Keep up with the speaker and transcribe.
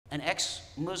an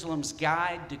ex-Muslim's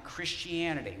guide to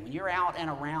Christianity. When you're out and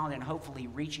around and hopefully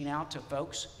reaching out to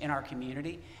folks in our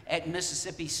community at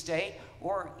Mississippi State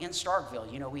or in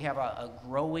Starkville, you know, we have a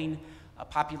growing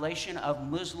population of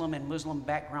Muslim and Muslim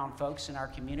background folks in our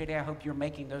community. I hope you're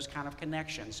making those kind of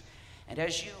connections. And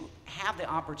as you have the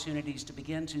opportunities to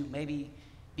begin to maybe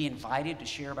be invited to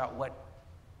share about what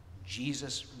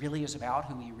Jesus really is about,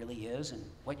 who he really is, and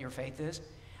what your faith is,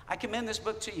 I commend this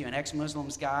book to you, An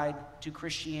Ex-Muslim's Guide to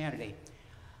Christianity.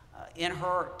 In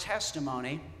her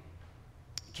testimony,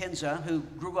 Kinza, who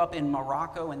grew up in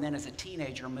Morocco and then as a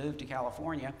teenager moved to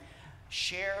California,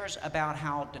 shares about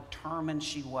how determined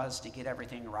she was to get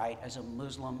everything right as a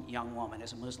Muslim young woman,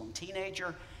 as a Muslim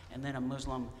teenager, and then a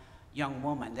Muslim young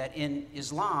woman. That in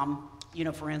Islam, you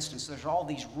know, for instance, there's all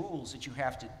these rules that you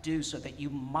have to do so that you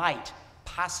might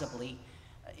possibly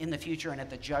in the future and at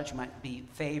the judgment be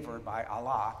favored by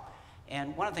Allah.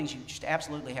 And one of the things you just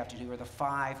absolutely have to do are the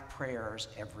 5 prayers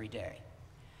every day.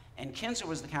 And Kinza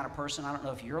was the kind of person, I don't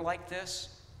know if you're like this,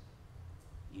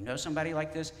 you know somebody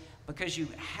like this, because you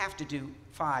have to do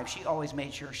 5. She always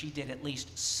made sure she did at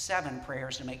least 7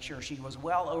 prayers to make sure she was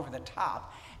well over the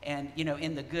top and, you know,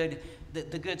 in the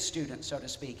good student, so to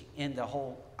speak, in the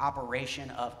whole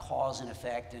operation of cause and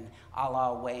effect and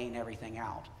Allah weighing everything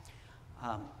out.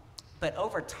 But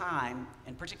over time,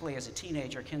 and particularly as a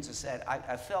teenager, Kinza said,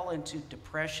 I fell into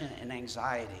depression and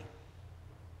anxiety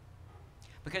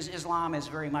because Islam is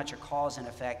very much a cause and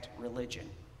effect religion.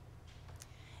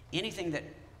 Anything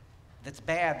that's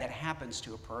bad that happens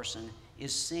to a person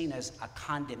is seen as a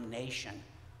condemnation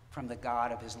from the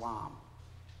God of Islam.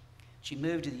 She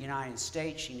moved to the United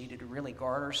States. She needed to really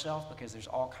guard herself because there's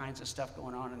all kinds of stuff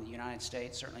going on in the United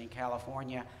States, certainly in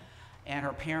California. And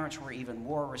her parents were even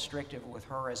more restrictive with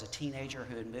her as a teenager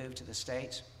who had moved to the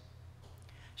States.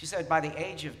 She said, by the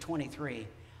age of 23,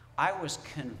 I was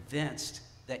convinced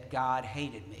that God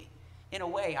hated me. In a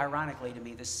way, ironically to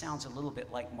me, this sounds a little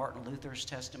bit like Martin Luther's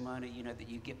testimony, you know, that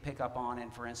you pick up on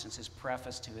in, for instance, his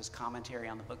preface to his commentary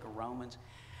on the book of Romans.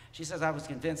 She says, I was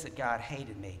convinced that God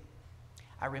hated me.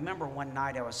 I remember one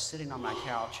night I was sitting on my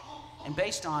couch, and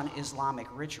based on Islamic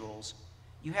rituals,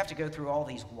 you have to go through all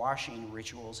these washing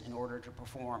rituals in order to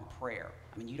perform prayer.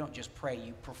 I mean, you don't just pray,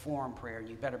 you perform prayer.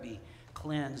 You better be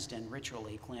cleansed and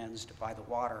ritually cleansed by the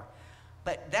water.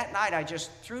 But that night, I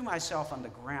just threw myself on the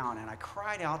ground and I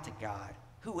cried out to God,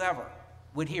 whoever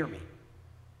would hear me,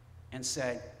 and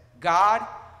said, God,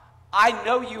 I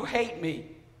know you hate me,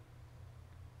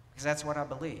 because that's what I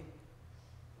believe.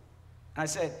 And I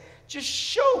said, just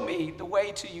show me the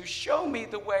way to you. Show me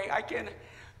the way I can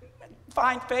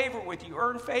find favor with you,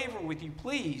 earn favor with you,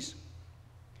 please.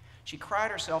 She cried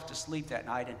herself to sleep that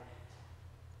night, and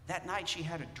that night she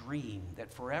had a dream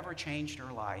that forever changed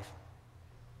her life.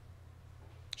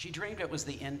 She dreamed it was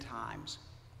the end times.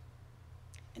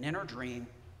 And in her dream,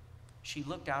 she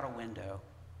looked out a window,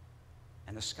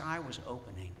 and the sky was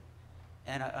opening,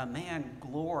 and a man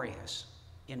glorious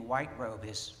in white robe,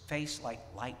 his face like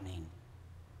lightning,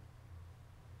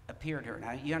 appeared to her.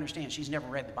 Now, you understand, she's never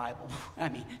read the Bible. I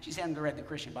mean, she's hadn't read the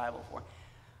Christian Bible before.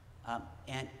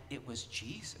 And it was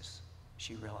Jesus,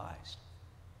 she realized.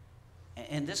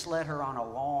 And this led her on a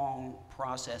long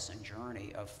process and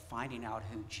journey of finding out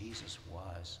who Jesus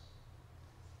was.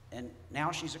 And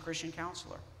now she's a Christian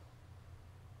counselor.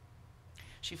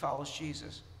 She follows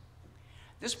Jesus.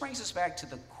 This brings us back to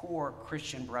the core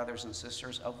Christian brothers and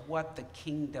sisters of what the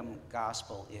kingdom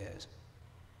gospel is.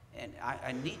 And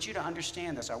I need you to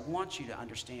understand this. I want you to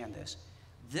understand this.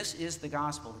 This is the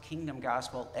gospel. The kingdom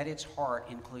gospel at its heart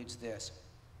includes this.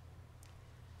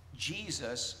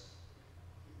 Jesus,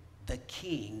 the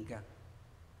King,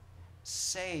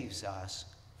 saves us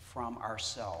from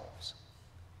ourselves.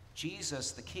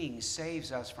 Jesus, the King,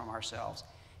 saves us from ourselves.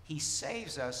 He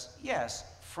saves us, yes,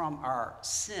 from our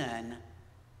sin,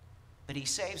 but he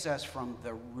saves us from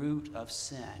the root of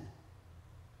sin,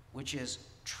 which is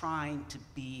trying to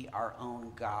be our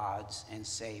own gods and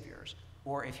saviors.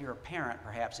 Or if you're a parent,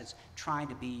 perhaps it's trying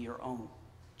to be your own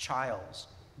child's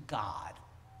God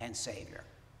and Savior.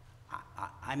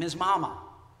 I'm his mama,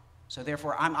 so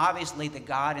therefore I'm obviously the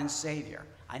God and Savior.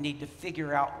 I need to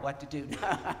figure out what to do.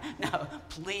 No,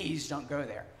 please don't go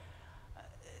there.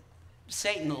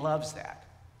 Satan loves that.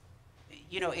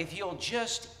 You know, if you'll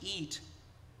just eat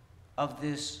of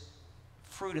this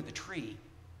fruit of the tree,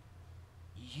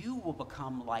 you will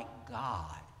become like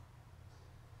God,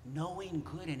 knowing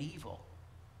good and evil.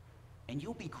 And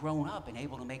you'll be grown up and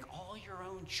able to make all your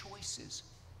own choices.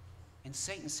 And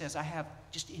Satan says, I have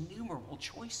just innumerable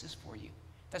choices for you.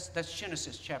 That's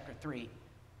Genesis chapter 3,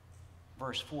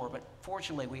 verse 4. But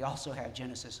fortunately, we also have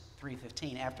Genesis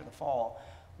 3:15 after the fall,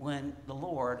 when the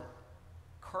Lord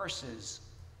curses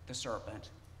the serpent,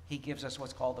 he gives us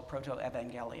what's called the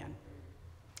proto-evangelion.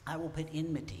 I will put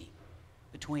enmity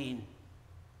between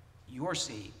your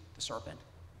seed, the serpent,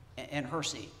 and her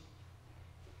seed.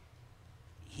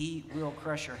 He will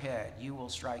crush your head. You will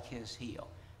strike his heel.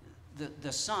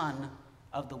 The son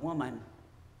of the woman,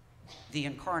 the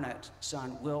incarnate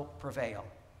son, will prevail.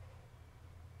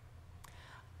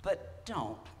 But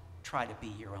don't try to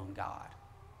be your own God.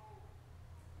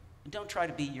 Don't try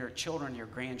to be your children, your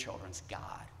grandchildren's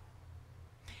God.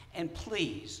 And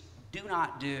please do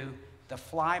not do the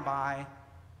fly-by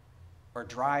or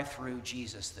drive-through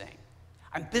Jesus thing.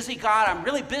 I'm busy, God, I'm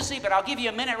really busy, but I'll give you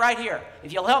a minute right here.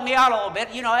 If you'll help me out a little bit,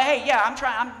 hey, yeah,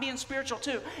 I'm being spiritual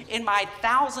too. In my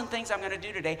 1,000 things I'm going to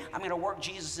do today, I'm going to work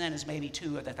Jesus in as maybe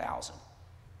 2 of the 1,000.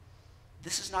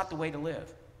 This is not the way to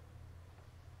live.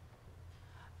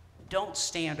 Don't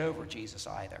stand over Jesus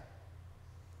either.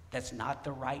 That's not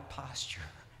the right posture.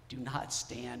 Do not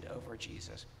stand over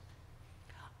Jesus.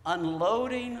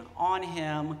 Unloading on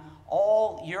him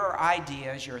all your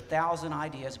ideas, your 1,000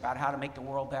 ideas about how to make the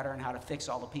world better and how to fix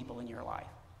all the people in your life.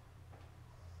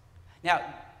 Now,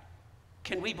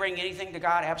 can we bring anything to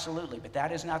God? Absolutely, but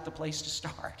that is not the place to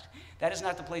start. That is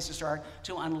not the place to start,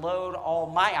 to unload all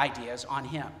my ideas on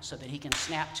him so that he can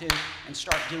snap to and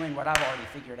start doing what I've already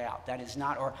figured out. That is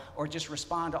not, or just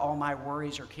respond to all my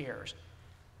worries or cares.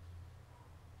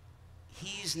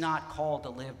 He's not called to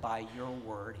live by your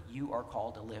word. You are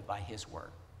called to live by his word.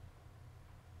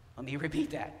 Let me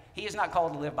repeat that. He is not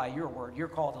called to live by your word. You're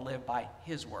called to live by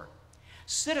his word.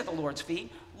 Sit at the Lord's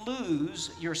feet, lose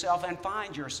yourself, and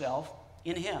find yourself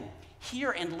in him.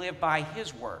 Hear and live by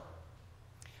his word.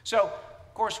 So,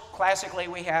 of course, classically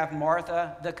we have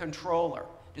Martha, the controller.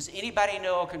 Does anybody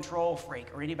know a control freak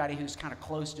or anybody who's kind of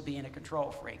close to being a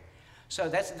control freak? So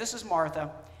this is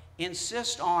Martha.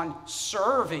 Insist on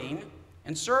serving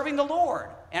the Lord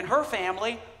and her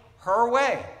family her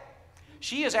way.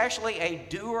 She is actually a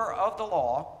doer of the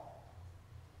law,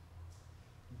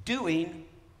 doing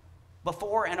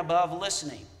before and above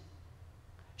listening.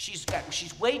 She's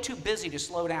way too busy to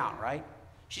slow down, right?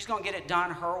 She's going to get it done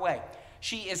her way.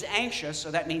 She is anxious, so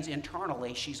that means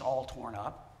internally she's all torn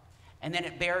up. And then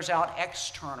it bears out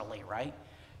externally, right?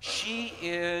 She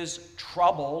is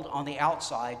troubled on the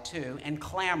outside too, and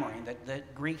clamoring. The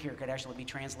Greek here could actually be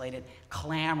translated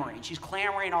clamoring. She's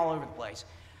clamoring all over the place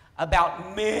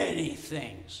about many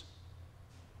things.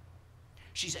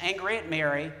 She's angry at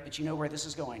Mary, but you know where this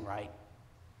is going, right?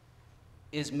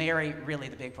 Is Mary really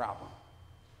the big problem?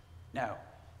 No,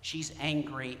 she's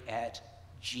angry at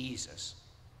Jesus.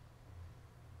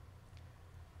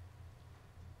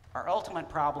 Our ultimate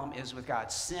problem is with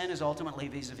God. Sin is ultimately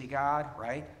vis-a-vis God,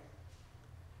 right?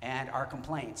 And our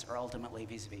complaints are ultimately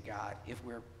vis-a-vis God, if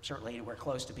we're certainly anywhere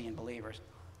close to being believers.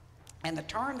 And the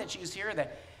term that's used here,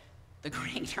 the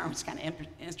Greek term is kind of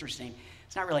interesting.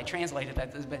 It's not really translated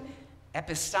like this, but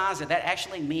epistaza, that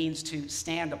actually means to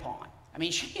stand upon. I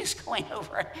mean, she is going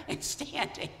over and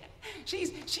standing.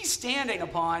 She's standing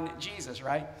upon Jesus,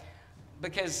 right?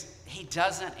 Because he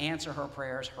doesn't answer her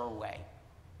prayers her way.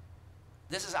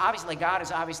 This is obviously, God is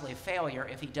obviously a failure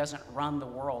if he doesn't run the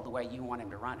world the way you want him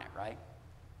to run it, right?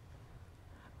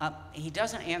 He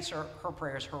doesn't answer her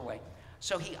prayers her way.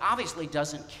 So he obviously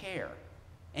doesn't care,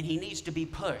 and he needs to be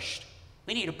pushed.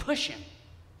 We need to push him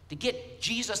to get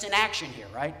Jesus in action here,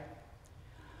 right?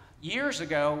 Years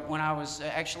ago, when I was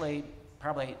actually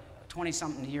probably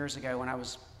 20-something years ago, when I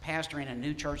was pastoring a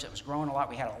new church that was growing a lot,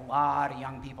 we had a lot of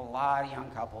young people, a lot of young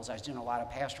couples. I was doing a lot of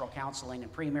pastoral counseling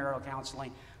and premarital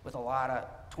counseling with a lot of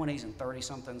 20s and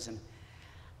 30-somethings, and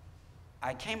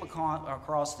I came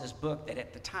across this book that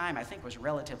at the time I think was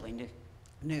relatively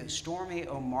new, Stormy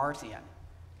Omartian.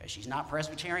 She's not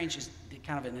Presbyterian, she's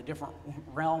kind of in a different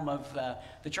realm of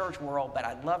the church world, but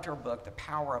I loved her book, The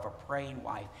Power of a Praying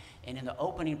Wife. And in the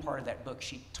opening part of that book,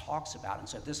 she talks about it. And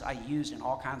so this I used in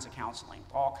all kinds of counseling,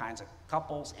 all kinds of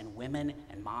couples and women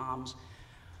and moms.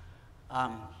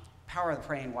 Power of the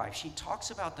Praying Wife. She talks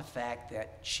about the fact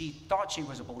that she thought she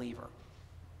was a believer.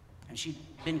 And she'd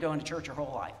been going to church her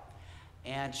whole life.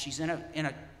 And she's in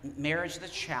a marriage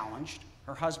that's challenged.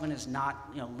 Her husband is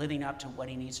not, living up to what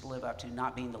he needs to live up to,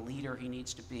 not being the leader he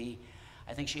needs to be.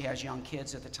 I think she has young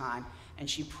kids at the time. And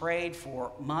she prayed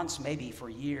for months, maybe for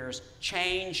years,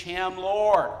 change him,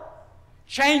 Lord.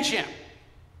 Change him.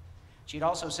 She'd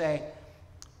also say,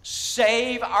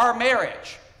 save our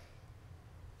marriage.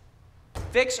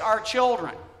 Fix our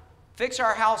children. Fix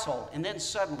our household. And then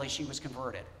suddenly she was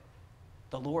converted.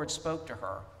 The Lord spoke to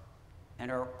her,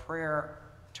 and her prayer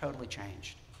totally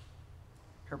changed.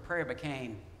 Her prayer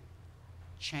became,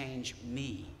 change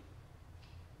me,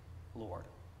 Lord.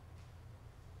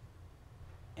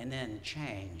 and then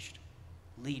changed.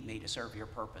 Lead me to serve your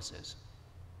purposes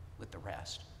with the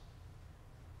rest.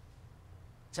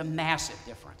 It's a massive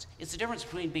difference. It's the difference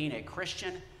between being a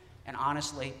Christian and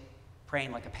honestly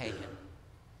praying like a pagan.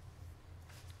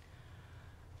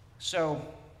 So,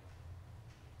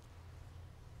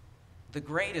 the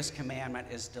greatest commandment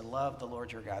is to love the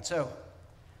Lord your God. So,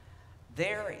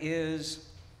 there is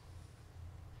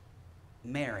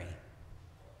Mary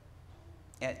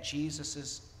at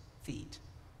Jesus' feet.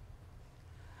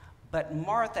 But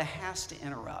Martha has to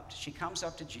interrupt. She comes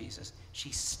up to Jesus.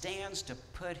 She stands to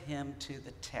put him to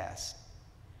the test,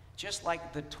 just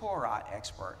like the Torah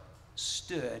expert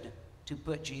stood to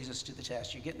put Jesus to the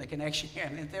test. You're getting the connection here,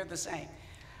 and they're the same.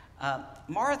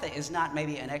 Martha is not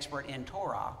maybe an expert in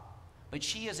Torah, but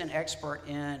she is an expert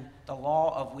in the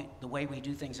law of the way we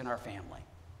do things in our family,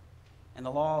 and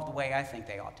the law of the way I think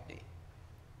they ought to be,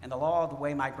 and the law of the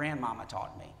way my grandmama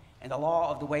taught me, and the law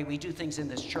of the way we do things in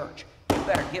this church. You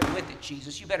better get with it,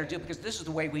 Jesus. You better do it because this is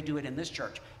the way we do it in this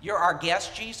church. You're our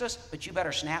guest, Jesus, but you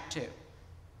better snap too,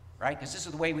 right? Because this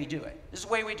is the way we do it. This is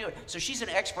the way we do it. So she's an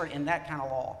expert in that kind of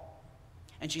law.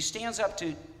 And she stands up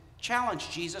to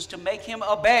challenge Jesus to make him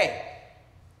obey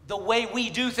the way we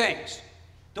do things,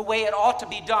 the way it ought to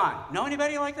be done. Know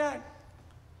anybody like that?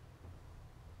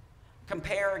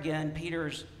 Compare again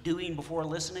Peter's doing before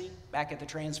listening back at the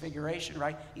Transfiguration,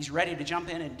 right? He's ready to jump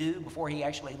in and do before he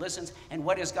actually listens. And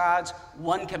what is God's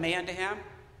one command to him?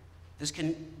 This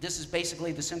is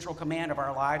basically the central command of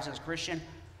our lives as Christian.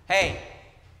 Hey,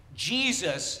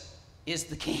 Jesus is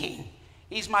the king.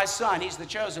 He's my son. He's the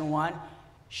chosen one.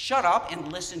 Shut up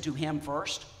and listen to him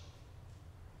first.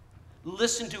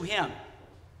 Listen to him.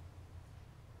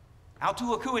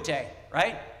 Autou akuete,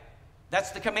 right?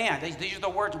 That's the command. These are the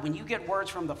words. When you get words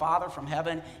from the Father from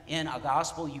heaven in a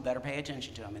gospel, you better pay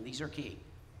attention to them, and these are key.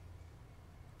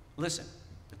 Listen,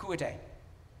 akuete.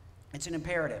 It's an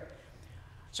imperative.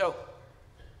 So,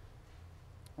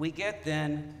 we get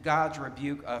then God's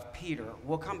rebuke of Peter.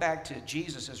 We'll come back to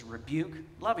Jesus' rebuke,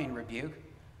 loving rebuke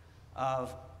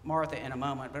of Martha in a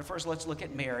moment. But first, let's look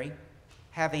at Mary,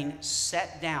 having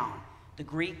sat down. The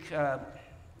Greek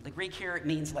here, it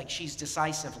means like she's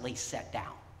decisively sat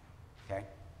down. Okay?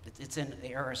 It's in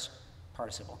the aorist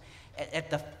participle. At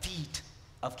the feet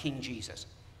of King Jesus.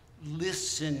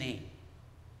 Listening.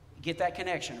 You get that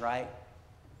connection, right?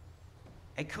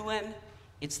 Ekuen,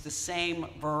 it's the same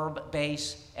verb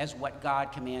base as what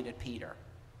God commanded Peter.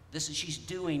 She's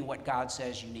doing what God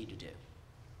says you need to do.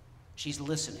 She's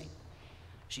listening.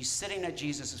 She's sitting at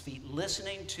Jesus' feet,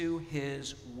 listening to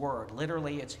his word.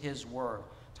 Literally, it's his word.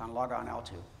 Tan logon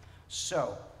autou.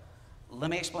 So, let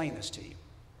me explain this to you.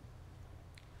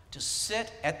 To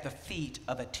sit at the feet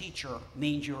of a teacher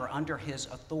means you are under his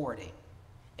authority.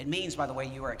 It means, by the way,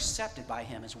 you are accepted by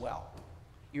him as well.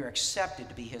 You're accepted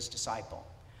to be his disciple.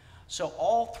 So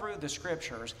all through the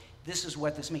scriptures, this is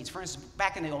what this means. For instance,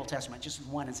 back in the Old Testament, just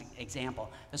one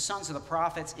example, the sons of the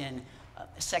prophets in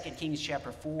 2 Kings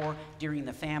chapter 4, during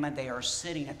the famine, they are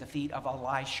sitting at the feet of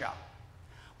Elisha.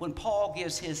 When Paul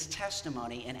gives his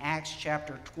testimony in Acts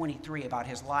chapter 23 about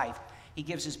his life, he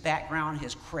gives his background,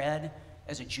 his cred,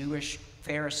 as a Jewish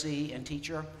Pharisee and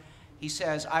teacher. He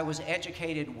says, I was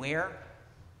educated where?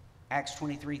 Acts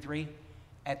 23:3,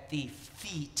 at the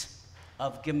feet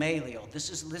of Gamaliel. This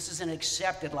is an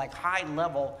accepted, like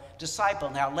high-level disciple.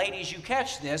 Now, ladies, you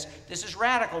catch this. This is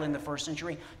radical in the first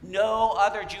century. No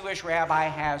other Jewish rabbi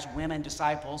has women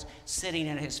disciples sitting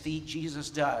at his feet. Jesus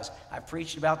does. I've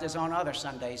preached about this on other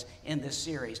Sundays in this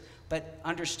series. But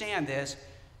understand this.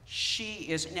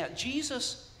 Now,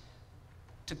 Jesus,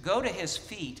 to go to his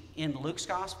feet in Luke's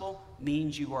gospel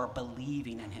means you are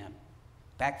believing in him.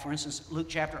 Back, for instance, Luke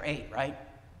chapter 8, right?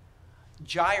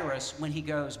 Jairus, when he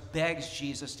goes, begs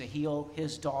Jesus to heal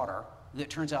his daughter, that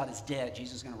turns out is dead.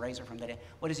 Jesus is going to raise her from the dead.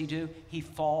 What does he do? He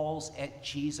falls at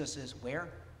Jesus' where?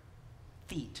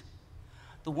 Feet.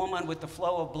 The woman with the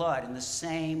flow of blood in the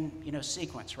same,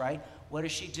 sequence, right? What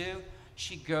does she do?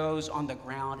 She goes on the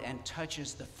ground and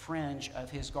touches the fringe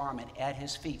of his garment at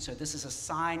his feet. So this is a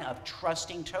sign of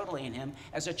trusting totally in him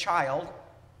as a child,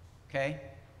 okay,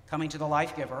 coming to the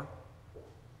life giver,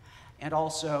 and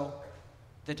also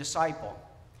the disciple.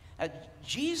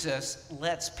 Jesus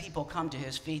lets people come to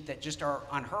his feet that just are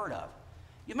unheard of.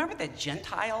 You remember that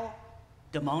Gentile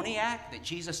demoniac that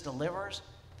Jesus delivers,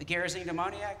 the Gerasene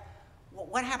demoniac?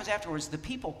 What happens afterwards? The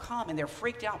people come and they're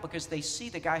freaked out because they see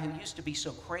the guy who used to be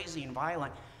so crazy and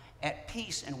violent at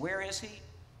peace. And where is he?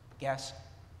 Guess.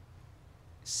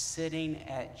 Sitting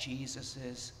at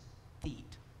Jesus'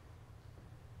 feet.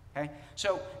 Okay?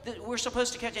 So we're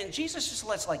supposed to catch, and Jesus just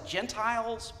lets like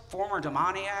Gentiles, former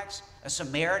demoniacs, a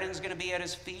Samaritan's going to be at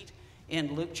his feet.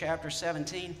 in Luke chapter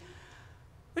 17,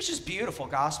 which is beautiful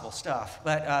gospel stuff.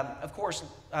 But of course,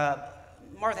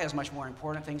 Martha has much more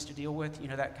important things to deal with, you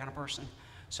know, that kind of person.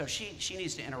 So she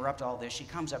needs to interrupt all this. She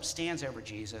comes up, stands over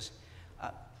Jesus,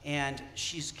 and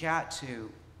she's got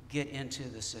to get into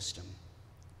the system.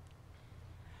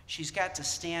 She's got to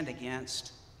stand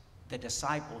against the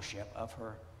discipleship of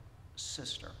her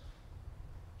sister.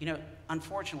 You know,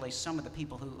 unfortunately, some of the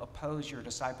people who oppose your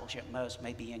discipleship most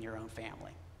may be in your own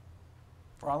family.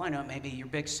 For all I know, it may be your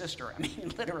big sister. I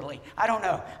mean, literally. I don't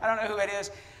know. I don't know who it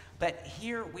is. But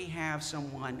here we have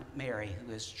someone, Mary,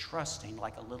 who is trusting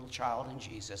like a little child in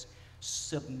Jesus,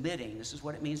 submitting. This is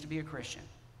what it means to be a Christian.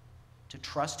 To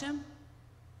trust him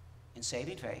in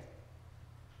saving faith.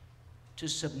 To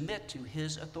submit to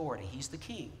his authority. He's the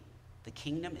king. The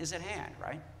kingdom is at hand,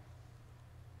 right?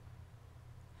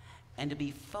 And to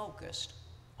be focused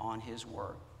on his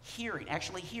word.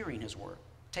 Actually hearing his word.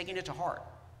 Taking it to heart.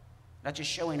 Not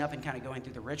just showing up and kind of going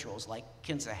through the rituals like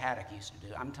Kenza Haddock used to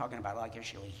do. I'm talking about like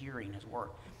actually hearing his word.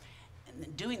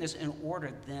 And doing this in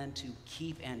order then to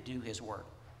keep and do his word.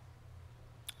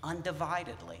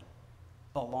 Undividedly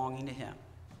belonging to him.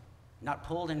 Not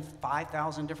pulled in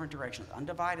 5,000 different directions.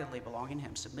 Undividedly belonging to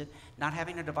him. Submit, not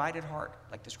having a divided heart.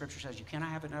 Like the scripture says, you cannot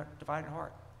have a divided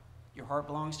heart. Your heart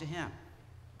belongs to him.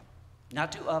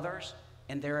 Not to others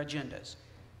and their agendas.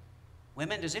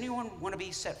 Women, does anyone want to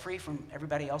be set free from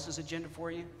everybody else's agenda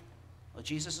for you? Well,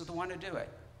 Jesus is the one to do it.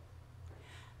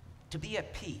 To be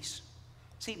at peace.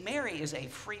 See, Mary is a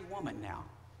free woman now,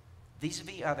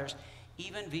 vis-a-vis others,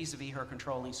 even vis-a-vis her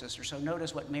controlling sister. So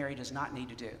notice what Mary does not need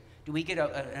to do. Do we get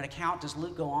an account? Does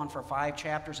Luke go on for 5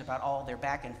 chapters about all their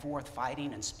back and forth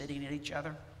fighting and spitting at each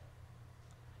other?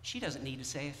 She doesn't need to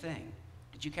say a thing.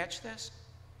 Did you catch this?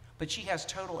 But she has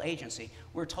total agency.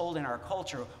 We're told in our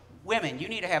culture, women, you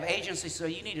need to have agency, so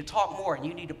you need to talk more, and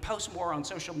you need to post more on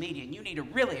social media, and you need to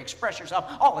really express yourself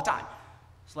all the time.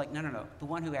 It's like, no. The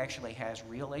one who actually has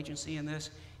real agency in this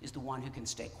is the one who can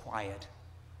stay quiet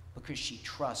because she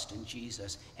trusts in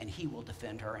Jesus, and he will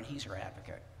defend her, and he's her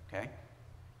advocate, okay?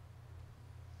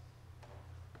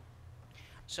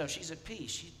 So she's at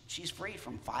peace. She's free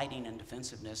from fighting and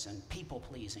defensiveness and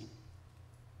people-pleasing.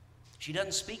 She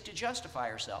doesn't speak to justify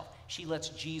herself. She lets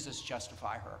Jesus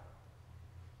justify her.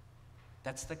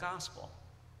 That's the gospel.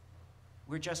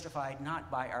 We're justified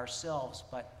not by ourselves,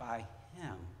 but by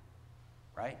him,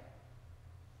 right?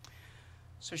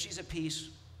 So she's at peace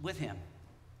with him,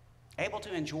 able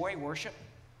to enjoy worship,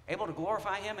 able to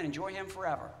glorify him and enjoy him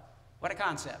forever. What a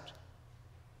concept.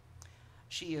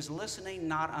 She is listening,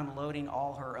 not unloading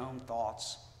all her own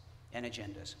thoughts and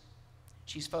agendas.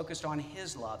 She's focused on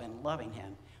his love and loving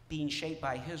him, being shaped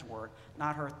by his word,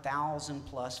 not her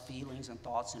 1,000+ feelings and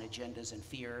thoughts and agendas and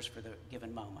fears for the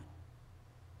given moment.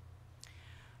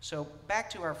 So back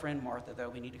to our friend Martha, though,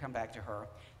 we need to come back to her.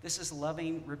 This is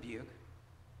loving rebuke.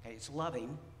 Okay, it's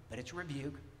loving, but it's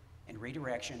rebuke and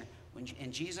redirection.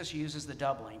 And Jesus uses the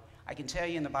doubling. I can tell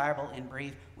you in the Bible, in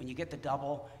brief, when you get the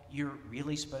double, you're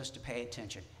really supposed to pay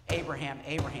attention. Abraham,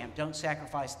 don't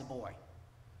sacrifice the boy.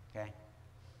 Okay?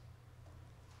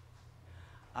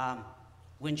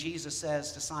 When Jesus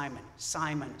says to Simon,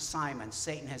 Simon, Simon,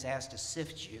 Satan has asked to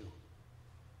sift you.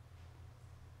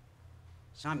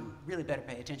 Simon really better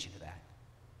pay attention to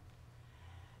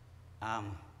that.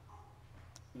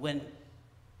 When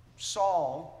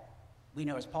Saul, we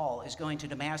know as Paul, is going to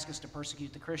Damascus to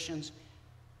persecute the Christians,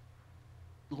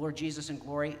 the Lord Jesus in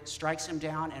glory strikes him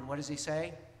down, and what does he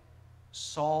say?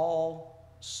 Saul,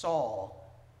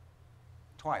 Saul,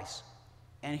 twice.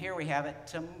 And here we have it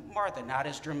to Martha. Not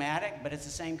as dramatic, but it's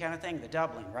the same kind of thing, the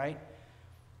doubling, right?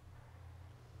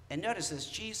 And notice this,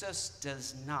 Jesus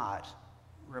does not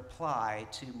reply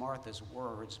to Martha's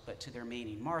words, but to their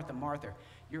meaning. Martha, Martha,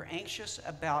 you're anxious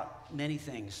about many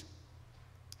things.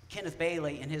 Kenneth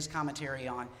Bailey, in his commentary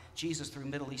on Jesus through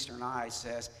Middle Eastern eyes,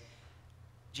 says,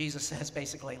 Jesus says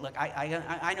basically, look,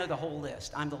 I know the whole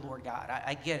list. I'm the Lord God.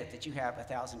 I get it that you have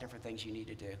 1,000 different things you need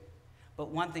to do. But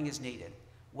one thing is needed.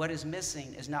 What is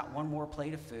missing is not one more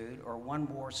plate of food or one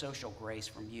more social grace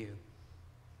from you.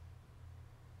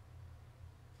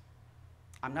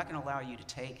 I'm not going to allow you to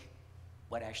take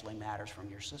what actually matters from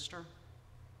your sister.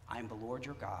 I am the Lord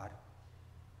your God.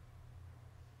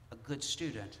 A good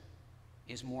student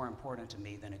is more important to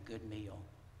me than a good meal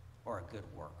or a good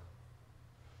work.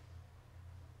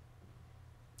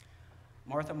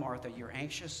 Martha, Martha, you're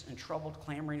anxious and troubled,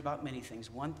 clamoring about many things.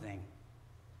 One thing.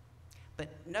 But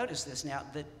notice this now,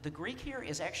 the Greek here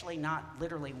is actually not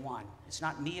literally one. It's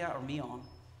not mia or mion.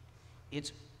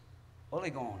 It's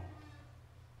oligon,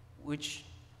 which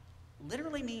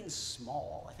literally means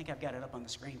small. I think I've got it up on the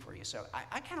screen for you. So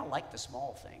I kind of like the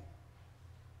small thing.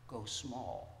 go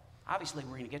small. Obviously,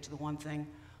 we're going to get to the one thing,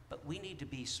 but we need to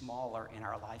be smaller in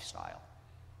our lifestyle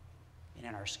and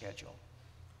in our schedule.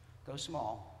 Go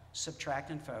small,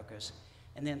 subtract and focus,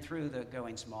 and then through the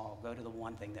going small, go to the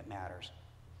one thing that matters.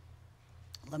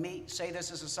 Let me say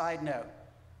this as a side note,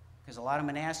 because a lot of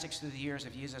monastics through the years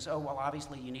have used this, oh, well,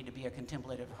 obviously you need to be a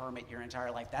contemplative hermit your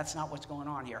entire life. That's not what's going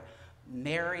on here.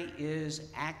 Mary is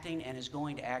acting and is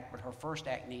going to act, but her first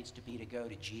act needs to be to go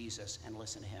to Jesus and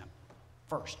listen to him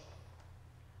first.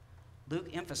 Luke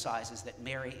emphasizes that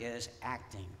Mary is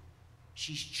acting.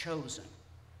 She's chosen,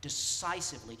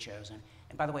 decisively chosen.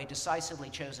 And by the way, decisively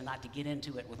chosen not to get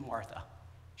into it with Martha.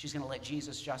 She's going to let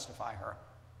Jesus justify her.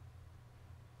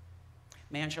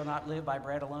 Man shall not live by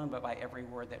bread alone, but by every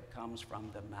word that comes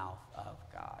from the mouth of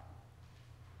God.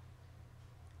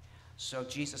 So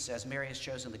Jesus says, Mary has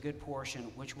chosen the good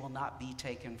portion, which will not be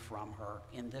taken from her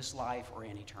in this life or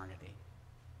in eternity.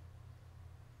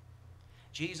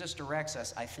 Jesus directs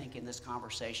us, I think, in this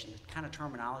conversation, the kind of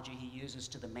terminology he uses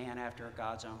to the man after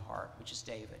God's own heart, which is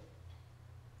David.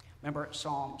 Remember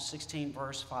Psalm 16,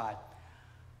 verse 5.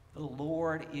 The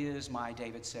Lord is my,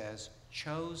 David says,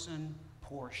 chosen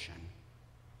portion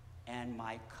and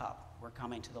my cup. We're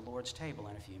coming to the Lord's table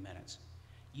in a few minutes.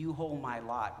 You hold my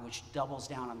lot, which doubles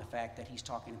down on the fact that he's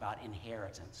talking about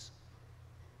inheritance,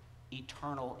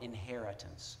 eternal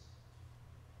inheritance.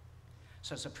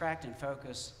 So subtract and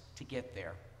focus to get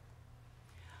there.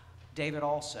 David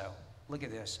also, look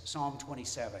at this, Psalm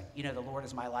 27. You know, the Lord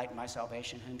is my light and my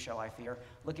salvation, whom shall I fear?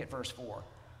 Look at verse 4.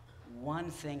 One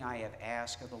thing I have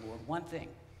asked of the Lord, one thing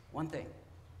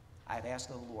I have asked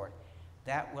of the Lord,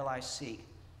 that will I seek.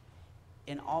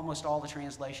 In almost all the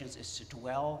translations, is to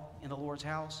dwell in the Lord's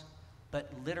house,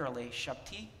 but literally,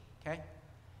 shabti, okay,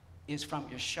 is from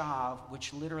yeshav,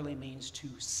 which literally means to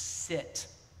sit,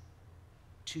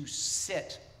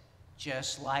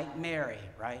 just like Mary,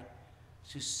 right?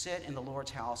 To sit in the Lord's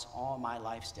house all my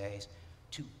life's days,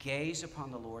 to gaze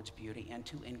upon the Lord's beauty and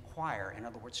to inquire, in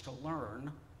other words, to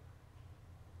learn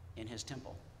in his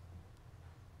temple.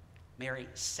 Mary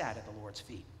sat at the Lord's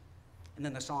feet. And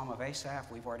then the Psalm of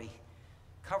Asaph, we've already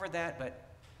covered that, but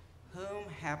whom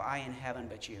have I in heaven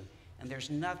but you? And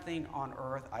there's nothing on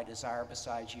earth I desire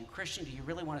besides you. Christian, do you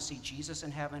really want to see Jesus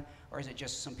in heaven, or is it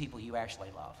just some people you actually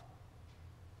love?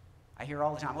 I hear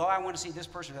all the time, well, I want to see this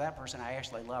person or that person I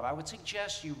actually love. I would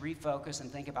suggest you refocus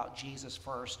and think about Jesus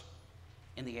first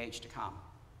in the age to come.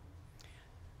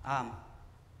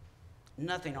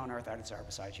 Nothing on earth I desire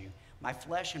besides you. My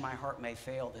flesh and my heart may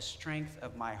fail, the strength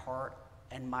of my heart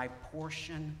and my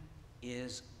portion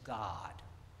is God.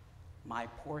 My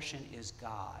portion is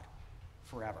God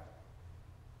forever.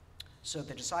 So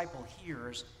the disciple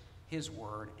hears his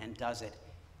word and does it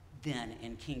then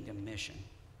in kingdom mission.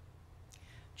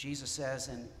 Jesus says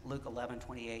in Luke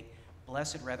 11:28,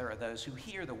 blessed rather are those who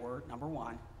hear the word, number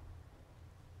one,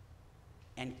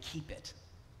 and keep it.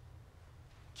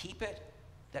 Keep it,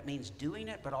 that means doing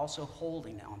it, but also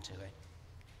holding on to it.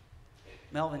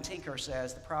 Melvin Tinker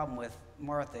says the problem with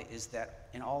Martha is that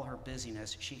in all her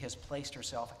busyness, she has placed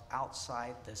herself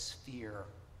outside the sphere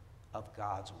of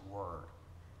God's word.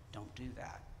 Don't do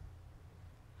that.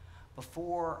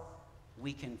 Before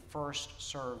we can first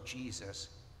serve Jesus,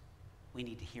 we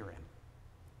need to hear him.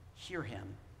 Hear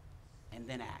him and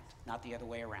then act, not the other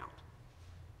way around.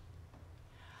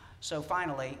 So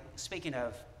finally, speaking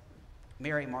of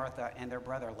Mary, Martha, and their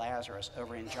brother Lazarus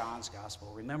over in John's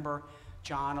gospel, remember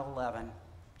John 11,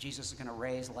 Jesus is going to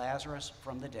raise Lazarus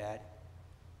from the dead.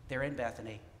 They're in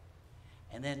Bethany.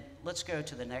 And then let's go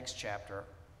to the next chapter,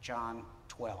 John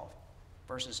 12,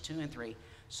 verses 2 and 3.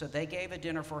 So they gave a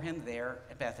dinner for him there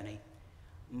at Bethany.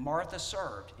 Martha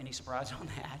served. Any surprise on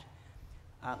that?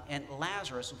 And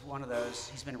Lazarus was one of those,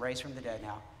 he's been raised from the dead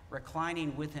now,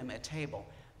 reclining with him at table.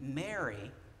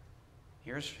 Mary,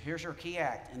 here's her key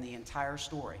act in the entire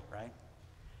story, right?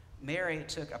 Mary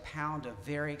took a pound of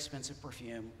very expensive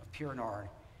perfume of pure nard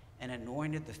and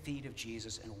anointed the feet of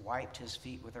Jesus and wiped his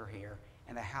feet with her hair,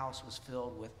 and the house was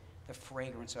filled with the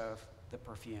fragrance of the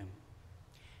perfume.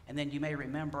 And then you may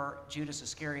remember Judas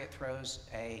Iscariot throws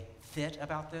a fit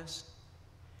about this,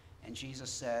 and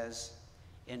Jesus says,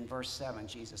 in verse 7,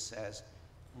 Jesus says,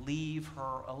 leave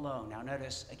her alone. Now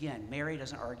notice, again, Mary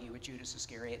doesn't argue with Judas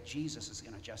Iscariot. Jesus is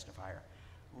going to justify her.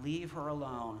 Leave her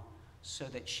alone so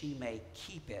that she may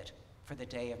keep it for the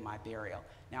day of my burial.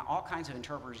 Now, all kinds of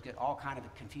interpreters get all kind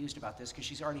of confused about this because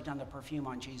she's already done the perfume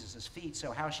on Jesus' feet,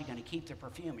 so how is she going to keep the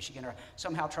perfume? Is she going to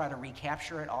somehow try to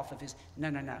recapture it off of his?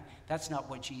 No. That's not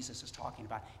what Jesus is talking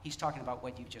about. He's talking about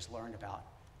what you've just learned about.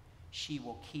 She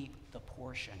will keep the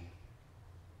portion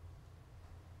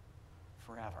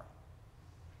forever.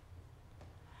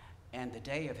 And the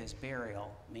day of his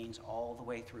burial means all the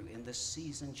way through, in the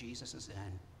season Jesus is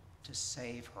in, to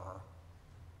save her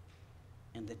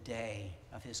in the day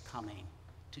of his coming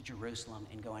to Jerusalem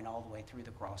and going all the way through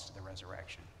the cross to the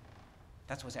resurrection.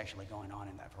 That's what's actually going on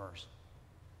in that verse.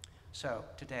 So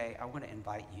today, I want to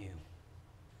invite you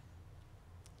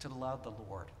to love the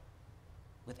Lord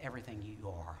with everything you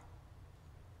are,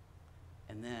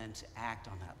 and then to act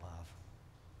on that love,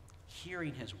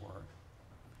 hearing his word,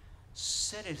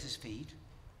 sit at his feet,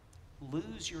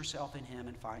 lose yourself in him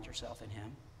and find yourself in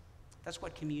him. That's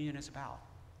what communion is about.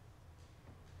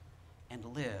 And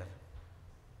live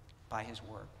by his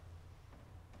word.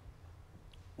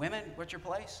 Women, what's your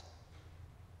place?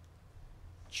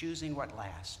 Choosing what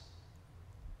lasts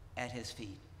at his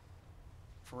feet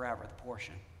forever, the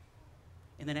portion.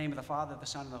 In the name of the Father, the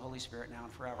Son, and the Holy Spirit, now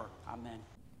and forever. Amen.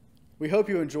 We hope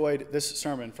you enjoyed this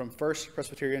sermon from First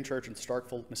Presbyterian Church in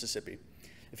Starkville, Mississippi.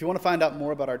 If you want to find out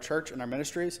more about our church and our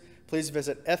ministries, please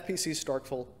visit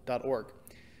fpcstarkville.org.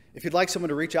 If you'd like someone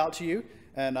to reach out to you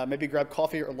and maybe grab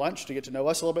coffee or lunch to get to know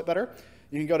us a little bit better,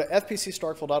 you can go to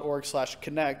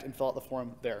fpcstarkville.org/connect and fill out the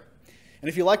form there. And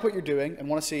if you like what you're doing and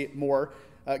want to see more,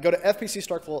 go to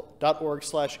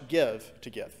fpcstarkville.org/give to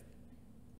give.